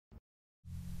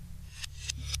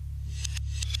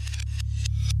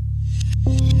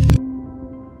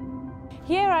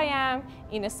I am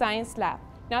in a science lab,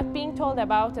 not being told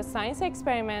about a science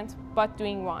experiment, but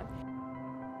doing one.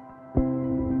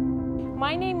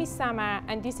 My name is Samar,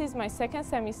 and this is my second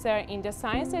semester in the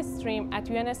science stream at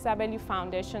UNSW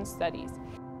Foundation Studies.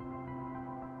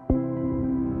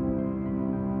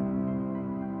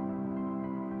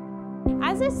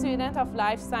 As a student of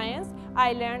life science,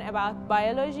 I learn about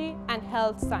biology and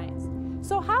health science.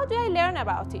 So how do I learn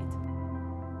about it?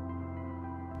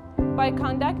 By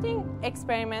conducting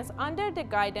experiments under the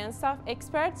guidance of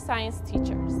expert science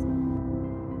teachers.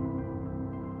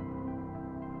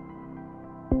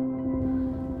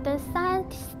 The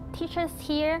science teachers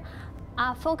here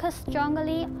are focused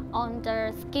strongly on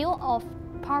the skill of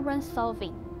problem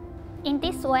solving. In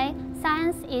this way,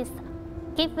 science is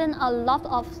given a lot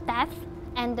of depth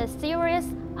and the theories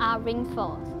are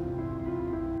reinforced.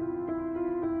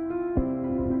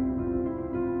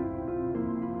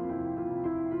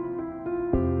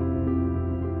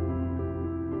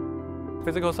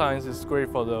 Physical science is great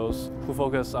for those who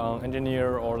focus on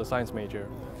engineer or the science major.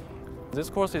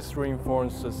 This course is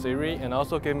reinforced the theory and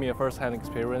also give me a first-hand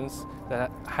experience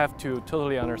that I have to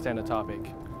totally understand the topic.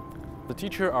 The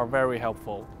teachers are very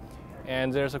helpful,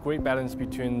 and there's a great balance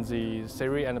between the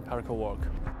theory and the practical work.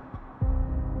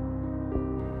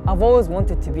 I've always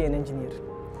wanted to be an engineer.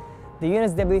 The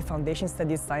UNSW Foundation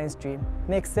Studies science stream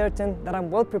makes certain that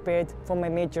I'm well prepared for my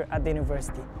major at the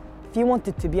university. If you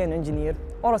wanted to be an engineer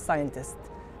or a scientist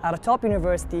at a top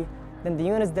university, then the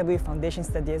UNSW Foundation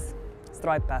Studies is the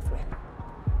right pathway.